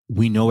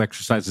We know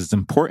exercise is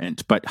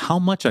important, but how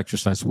much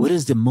exercise? What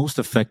is the most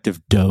effective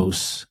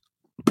dose?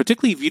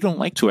 Particularly if you don't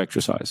like to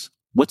exercise.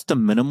 What's the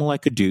minimal I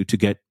could do to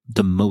get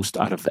the most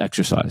out of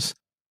exercise?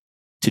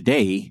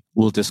 Today,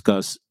 we'll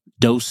discuss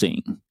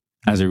dosing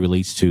as it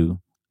relates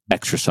to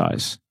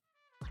exercise.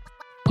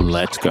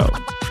 Let's go.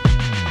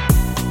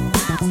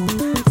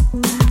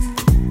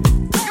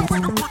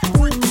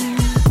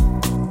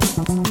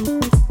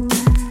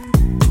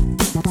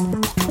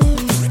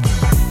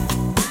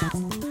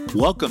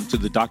 Welcome to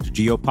the Dr.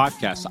 Gio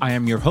podcast. I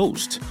am your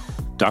host,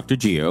 Dr.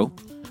 Gio,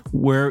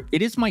 where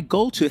it is my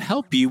goal to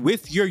help you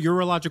with your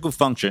urological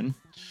function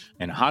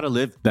and how to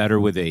live better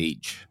with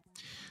age.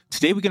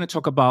 Today, we're going to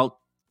talk about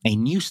a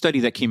new study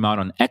that came out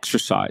on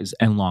exercise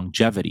and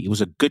longevity. It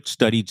was a good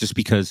study just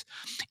because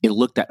it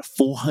looked at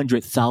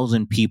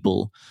 400,000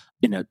 people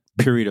in a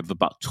period of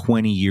about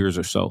 20 years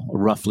or so,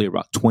 roughly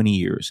about 20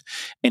 years.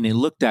 And it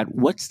looked at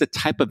what's the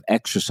type of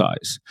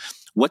exercise,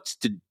 what's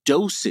the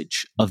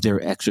dosage of their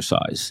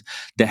exercise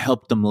that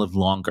helped them live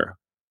longer,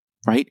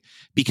 right?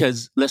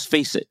 Because let's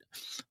face it,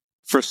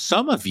 for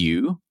some of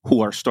you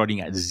who are starting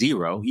at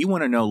zero, you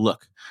want to know,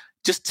 look,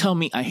 just tell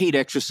me, I hate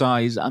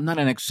exercise. I'm not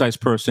an exercise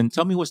person.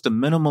 Tell me what's the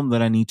minimum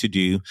that I need to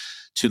do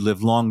to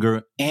live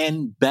longer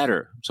and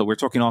better. So we're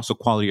talking also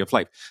quality of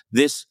life.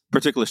 This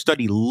particular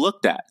study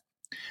looked at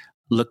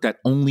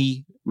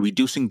only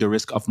reducing the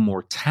risk of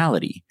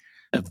mortality,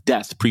 of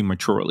death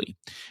prematurely.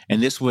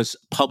 And this was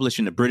published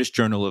in the British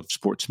Journal of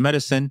Sports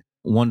Medicine.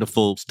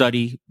 Wonderful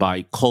study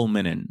by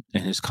Coleman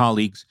and his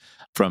colleagues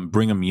from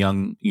Brigham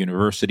Young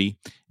University.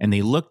 And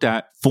they looked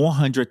at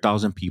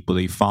 400,000 people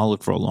they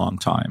followed for a long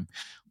time.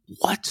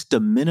 What's the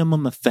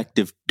minimum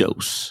effective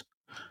dose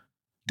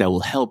that will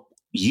help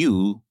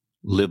you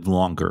live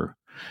longer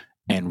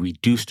and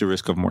reduce the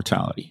risk of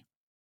mortality?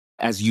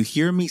 As you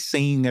hear me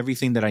saying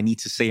everything that I need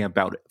to say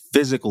about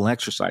physical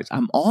exercise,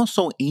 I'm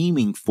also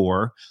aiming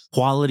for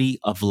quality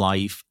of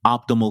life,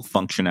 optimal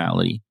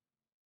functionality.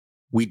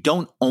 We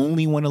don't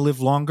only want to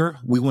live longer,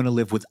 we want to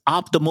live with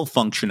optimal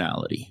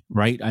functionality,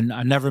 right?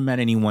 I never met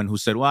anyone who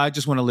said, well, I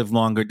just want to live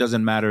longer. It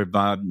doesn't matter if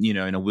I'm,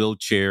 in a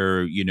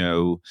wheelchair,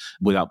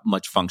 without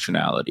much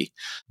functionality.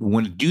 We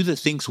want to do the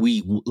things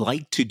we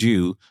like to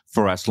do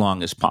for as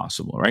long as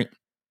possible, right?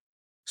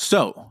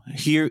 So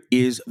here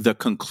is the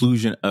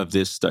conclusion of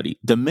this study.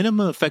 The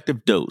minimum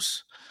effective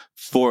dose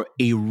for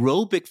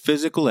aerobic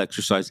physical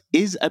exercise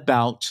is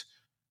about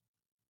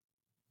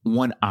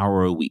 1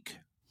 hour a week.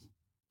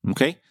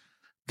 Okay?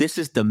 This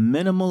is the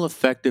minimal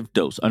effective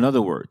dose. In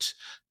other words,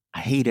 I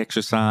hate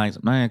exercise.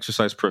 I'm not an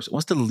exercise person.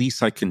 What's the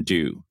least I can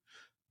do?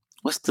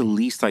 What's the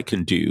least I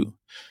can do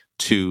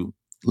to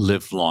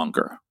live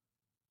longer?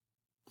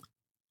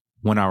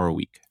 1 hour a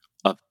week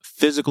of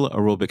physical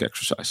aerobic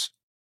exercise.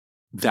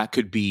 That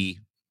could be,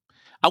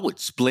 I would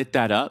split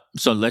that up.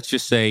 So let's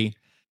just say,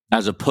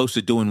 as opposed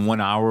to doing 1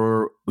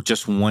 hour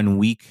just 1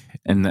 week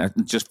and that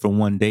just for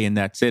one day and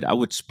that's it, I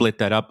would split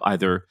that up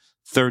either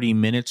 30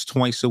 minutes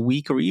twice a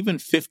week or even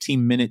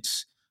 15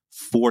 minutes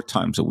 4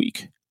 times a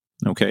week.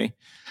 Okay.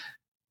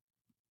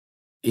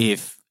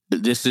 If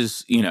this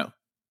is,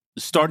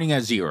 starting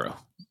at zero,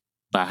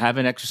 I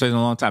haven't exercised in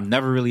a long time,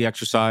 never really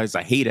exercised,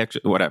 I hate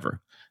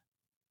whatever,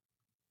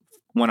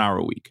 1 hour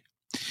a week.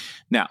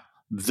 Now,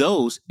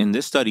 those in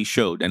this study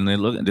showed, and they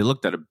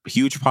looked at a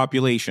huge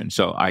population.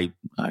 So I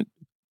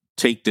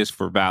take this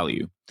for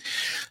value.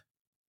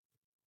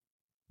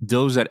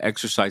 Those that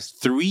exercised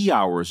 3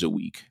 hours a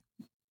week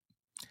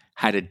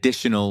had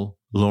additional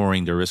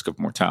lowering the risk of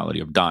mortality,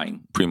 of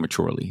dying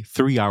prematurely,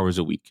 3 hours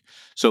a week.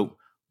 So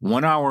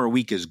 1 hour a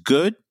week is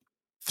good.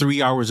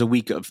 3 hours a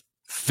week of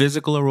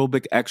physical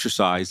aerobic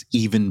exercise,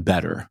 even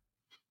better.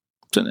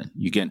 So then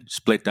you can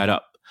split that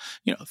up,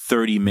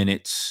 30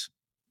 minutes,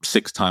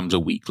 6 times a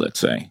week, let's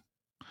say,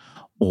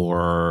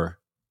 or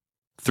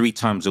 3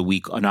 times a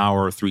week, an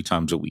hour, 3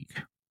 times a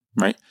week,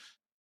 right?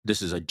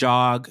 This is a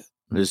jog.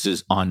 This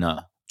is on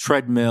a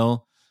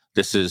treadmill.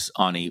 This is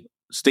on a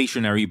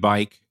stationary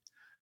bike,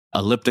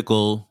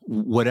 elliptical,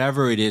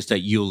 whatever it is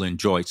that you'll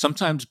enjoy.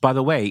 Sometimes, by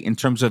the way, in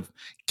terms of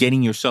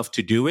getting yourself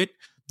to do it,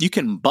 you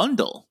can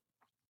bundle.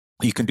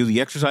 You can do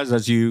the exercise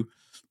as you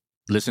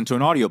listen to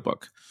an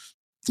audiobook.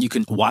 You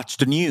can watch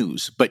the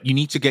news, but you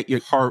need to get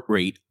your heart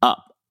rate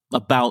up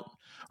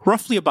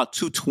roughly about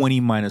 220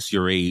 minus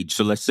your age.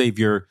 So let's say if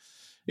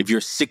you're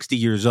 60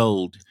 years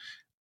old,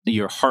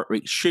 your heart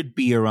rate should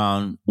be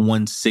around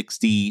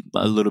 160,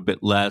 a little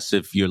bit less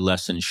if you're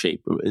less in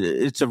shape.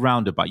 It's a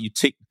roundabout. You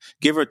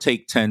give or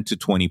take 10 to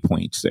 20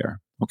 points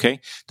there. Okay.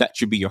 That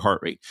should be your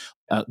heart rate.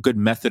 A good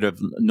method of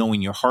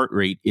knowing your heart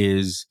rate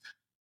is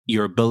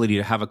your ability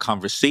to have a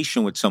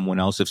conversation with someone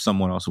else. If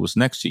someone else was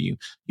next to you,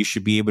 you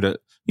should be able to,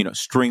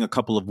 string a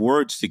couple of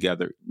words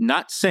together,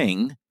 not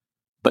sing,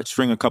 but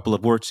string a couple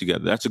of words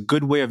together. That's a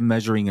good way of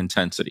measuring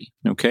intensity.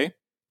 Okay.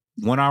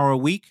 1 hour a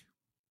week.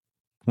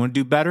 Want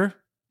to do better?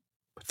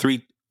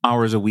 3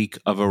 hours a week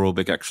of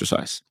aerobic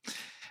exercise.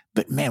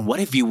 But man, what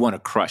if you want to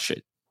crush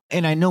it?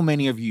 And I know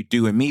many of you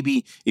do. And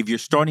maybe if you're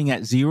starting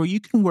at zero, you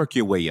can work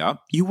your way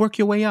up. You work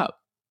your way up.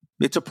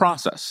 It's a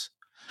process.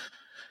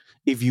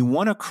 if you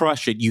want to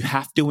crush it, you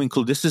have to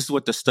include, this is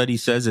what the study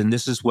says, and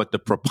this is what the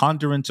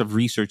preponderance of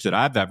research that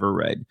I've ever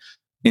read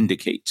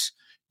indicates.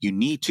 You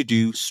need to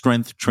do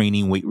strength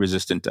training, weight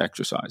resistant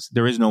exercise.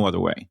 There is no other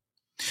way.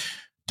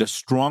 The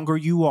stronger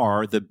you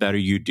are, the better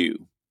you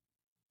do.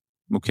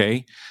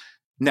 Okay?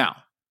 Now,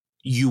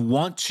 you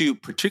want to,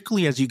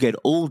 particularly as you get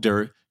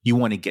older, you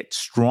want to get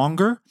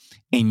stronger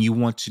and you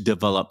want to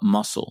develop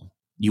muscle.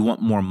 You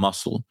want more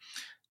muscle.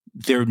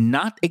 They're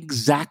not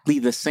exactly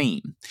the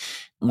same.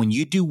 When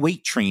you do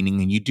weight training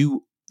and you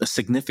do a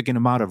significant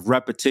amount of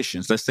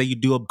repetitions, let's say you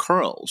do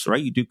curls,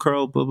 right? You do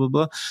curl, blah, blah,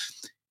 blah.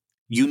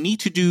 You need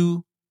to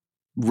do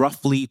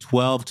roughly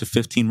 12 to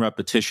 15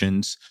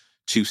 repetitions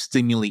to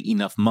stimulate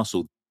enough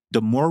muscle.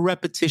 The more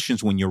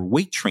repetitions when you're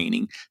weight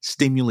training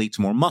stimulates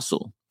more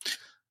muscle.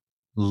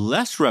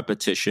 Less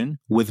repetition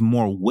with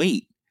more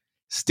weight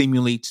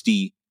stimulates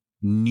the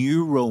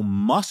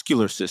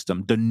neuromuscular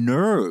system, the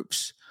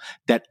nerves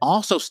that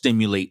also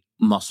stimulate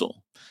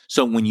muscle.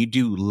 So when you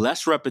do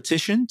less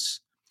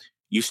repetitions,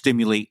 you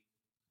stimulate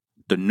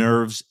the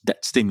nerves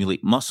that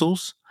stimulate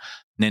muscles.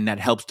 And then that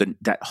helps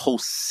that whole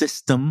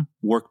system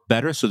work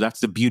better. So that's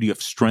the beauty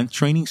of strength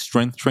training.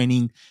 Strength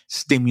training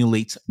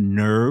stimulates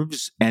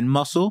nerves and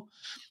muscle.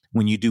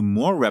 When you do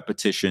more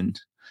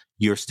repetitions,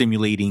 you're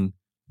stimulating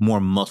more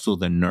muscle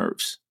than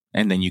nerves.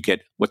 And then you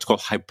get what's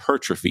called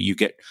hypertrophy. You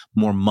get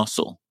more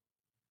muscle.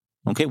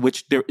 Okay,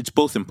 it's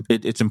both.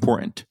 It's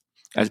important,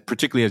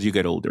 particularly as you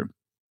get older.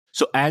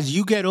 So as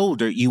you get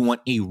older, you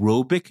want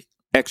aerobic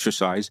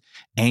exercise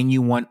and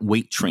you want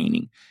weight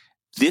training.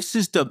 This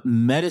is the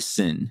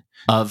medicine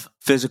of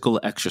physical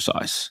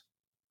exercise.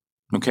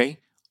 Okay,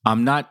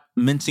 I'm not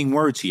mincing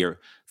words here.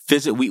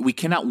 We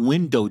cannot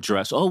window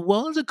dress. Oh,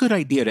 well, it's a good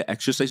idea to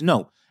exercise.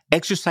 No,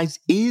 exercise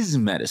is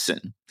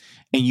medicine,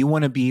 and you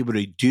want to be able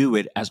to do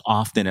it as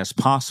often as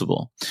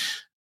possible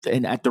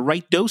and at the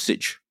right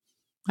dosage.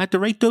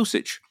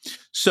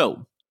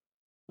 So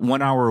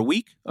 1 hour a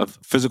week of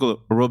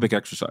physical aerobic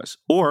exercise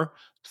or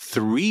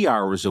 3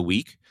 hours a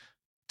week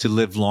to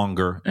live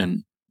longer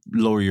and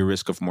lower your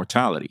risk of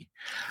mortality.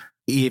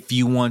 If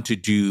you want to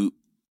do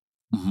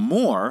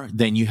more,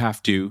 then you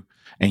have to,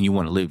 and you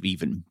want to live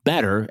even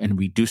better and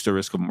reduce the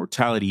risk of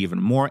mortality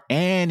even more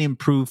and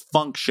improve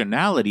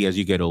functionality as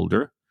you get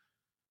older,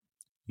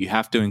 you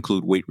have to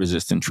include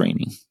weight-resistant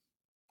training.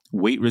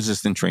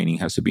 Weight-resistant training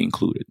has to be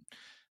included.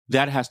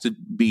 That has to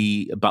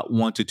be about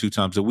 1 to 2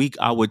 times a week.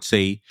 I would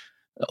say,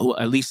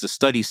 at least the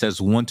study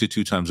says 1 to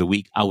 2 times a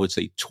week. I would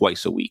say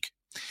twice a week.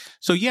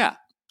 So yeah,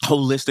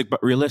 holistic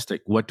but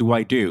realistic. What do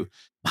I do?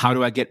 How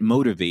do I get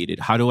motivated?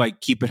 How do I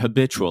keep it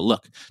habitual?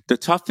 Look, the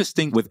toughest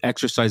thing with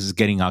exercise is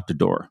getting out the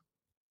door.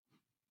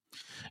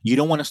 You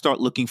don't want to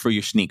start looking for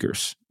your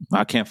sneakers.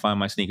 I can't find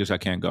my sneakers. I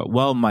can't go.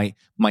 Well, my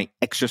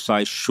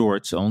exercise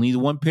shorts, only the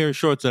one pair of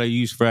shorts that I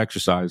use for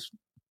exercise.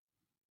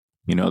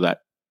 You know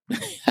that.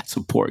 That's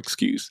a poor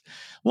excuse.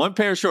 One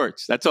pair of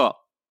shorts. That's all.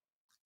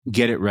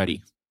 Get it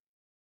ready.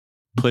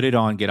 Put it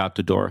on. Get out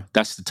the door.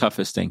 That's the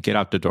toughest thing. Get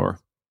out the door.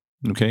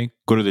 Okay?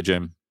 Go to the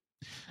gym.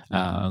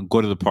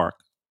 Go to the park.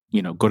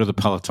 Go to the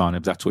Peloton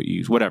if that's what you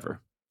use.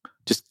 Whatever.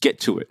 Just get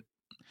to it.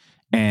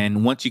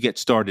 And once you get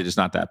started, it's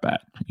not that bad.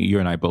 You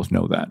and I both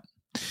know that.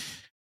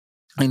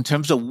 In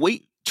terms of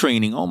weight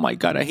training, oh my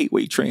God, I hate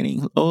weight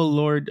training. Oh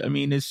Lord,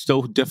 it's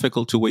so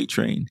difficult to weight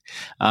train.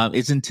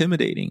 It's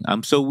intimidating.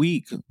 I'm so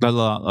weak. La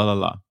la la la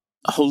la.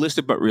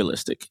 Holistic but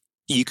realistic.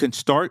 You can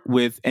start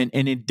with, and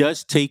it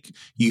does take,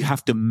 you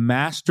have to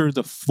master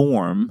the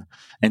form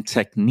and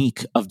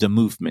technique of the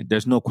movement.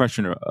 There's no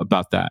question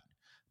about that.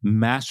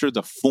 Master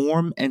the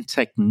form and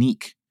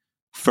technique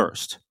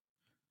first.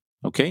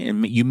 Okay,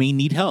 and you may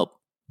need help,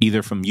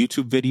 either from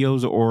YouTube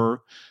videos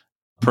or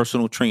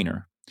personal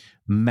trainer.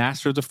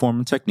 Master the form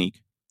and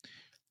technique,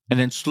 and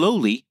then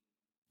slowly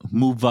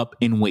move up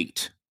in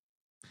weight.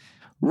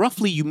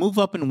 Roughly, you move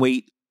up in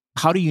weight.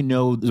 How do you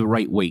know the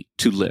right weight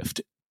to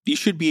lift? You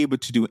should be able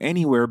to do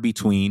anywhere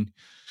between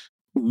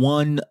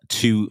 1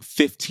 to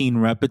 15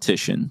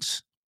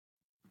 repetitions,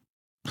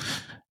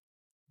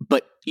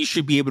 but you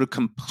should be able to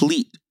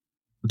complete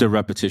the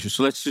repetition.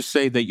 So let's just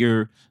say that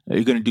you're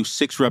going to do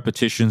 6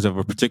 repetitions of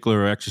a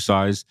particular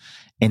exercise,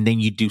 and then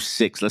you do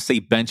 6. Let's say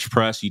bench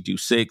press, you do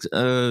 6,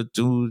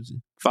 2,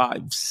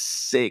 5,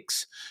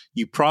 6.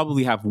 You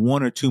probably have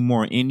 1 or 2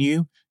 more in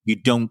you. You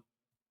don't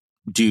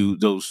do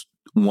those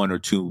 1 or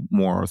 2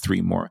 more or 3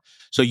 more.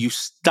 So you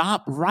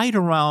stop right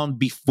around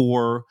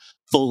before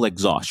full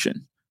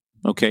exhaustion.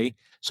 Okay?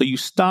 So you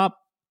stop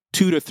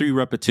 2 to 3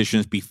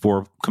 repetitions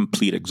before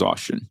complete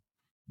exhaustion.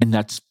 And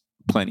that's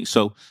plenty.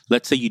 So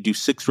let's say you do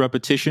 6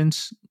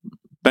 repetitions,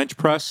 bench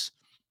press.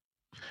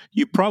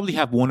 You probably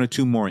have 1 or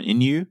 2 more in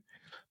you,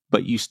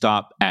 but you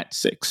stop at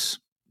 6.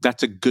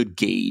 That's a good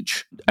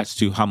gauge as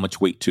to how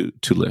much weight to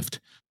lift.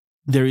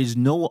 There is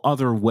no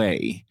other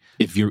way.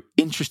 If you're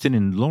interested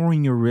in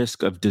lowering your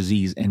risk of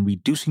disease and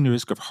reducing the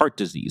risk of heart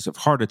disease, of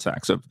heart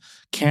attacks, of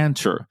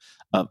cancer,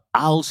 of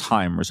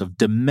Alzheimer's, of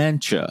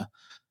dementia,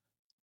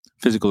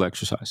 physical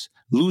exercise.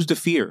 Lose the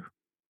fear.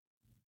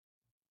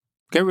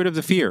 Get rid of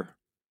the fear.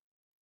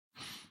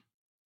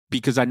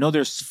 because I know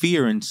there's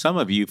fear in some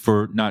of you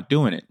for not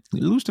doing it.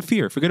 Lose the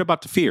fear. Forget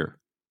about the fear.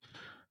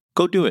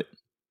 Go do it.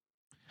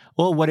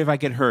 Well, what if I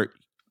get hurt?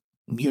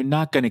 You're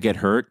not going to get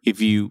hurt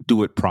if you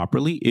do it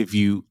properly, if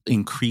you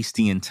increase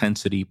the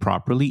intensity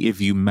properly,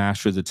 if you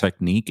master the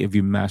technique, if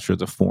you master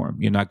the form.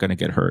 You're not going to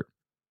get hurt.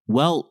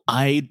 Well,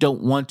 I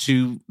don't want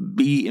to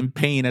be in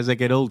pain as I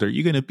get older.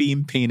 You're going to be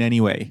in pain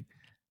anyway.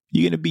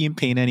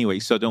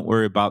 So don't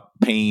worry about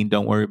pain.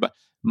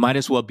 Might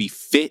as well be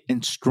fit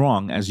and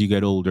strong as you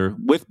get older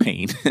with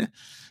pain,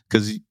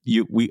 because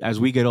as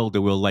we get older,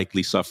 we'll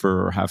likely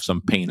suffer or have some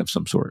pain of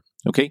some sort.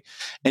 Okay.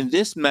 And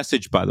this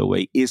message, by the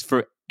way, is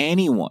for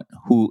anyone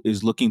who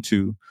is looking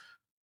to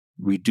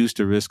reduce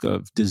the risk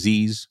of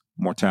disease,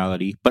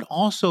 mortality, but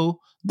also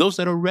those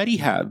that already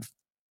have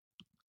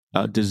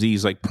a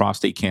disease like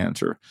prostate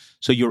cancer.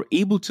 So you're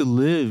able to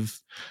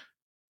live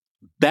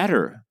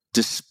better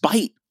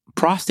despite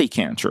prostate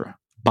cancer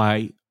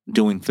by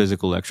doing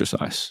physical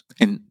exercise.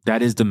 And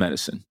that is the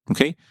medicine,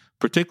 okay?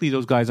 Particularly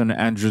those guys on the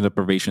androgen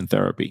deprivation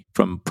therapy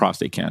from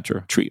prostate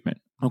cancer treatment,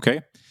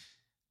 okay?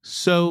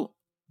 So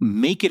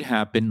make it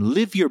happen.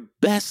 Live your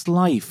best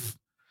life.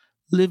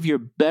 Live your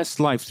best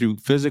life through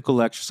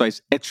physical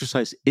exercise.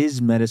 Exercise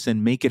is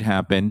medicine. Make it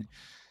happen.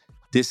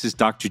 This is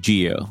Dr.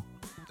 Gio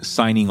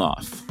signing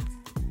off.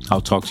 I'll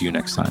talk to you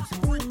next time.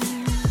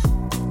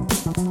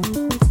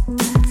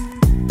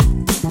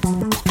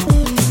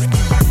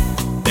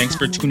 Thanks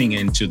for tuning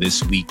in to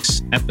this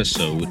week's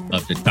episode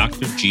of the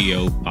Dr.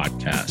 Gio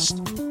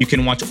podcast. You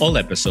can watch all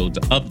episodes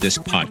of this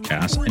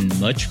podcast and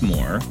much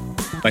more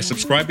by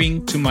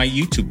subscribing to my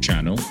YouTube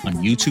channel on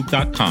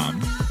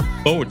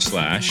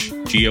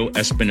youtube.com/Gio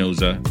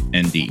Espinoza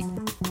ND.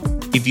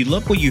 If you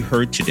love what you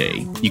heard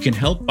today, you can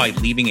help by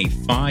leaving a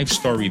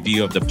 5-star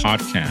review of the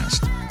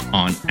podcast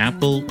on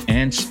Apple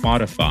and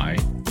Spotify,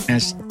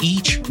 as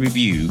each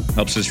review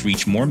helps us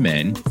reach more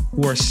men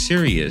who are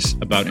serious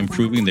about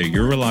improving their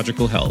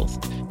urological health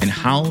and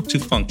how to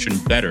function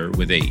better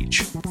with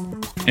age.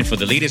 And for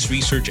the latest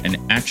research and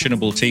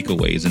actionable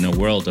takeaways in the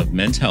world of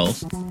men's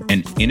health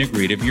and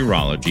integrative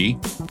urology,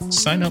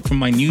 sign up for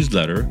my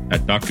newsletter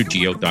at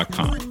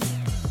drgio.com.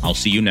 I'll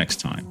see you next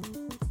time.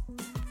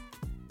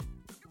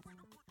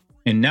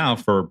 And now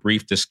for a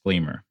brief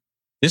disclaimer.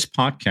 This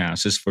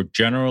podcast is for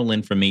general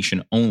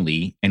information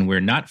only, and we're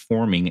not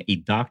forming a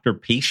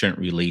doctor-patient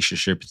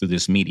relationship through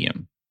this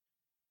medium.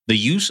 The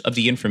use of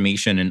the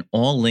information and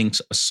all links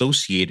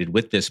associated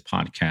with this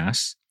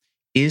podcast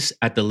is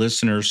at the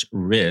listener's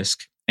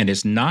risk and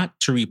is not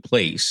to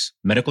replace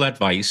medical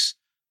advice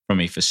from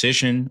a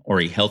physician or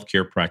a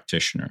healthcare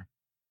practitioner.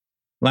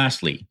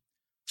 Lastly,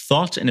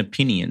 thoughts and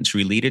opinions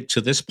related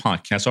to this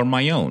podcast are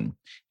my own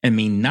and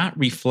may not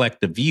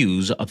reflect the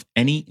views of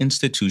any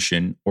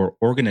institution or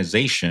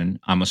organization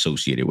I'm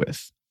associated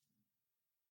with.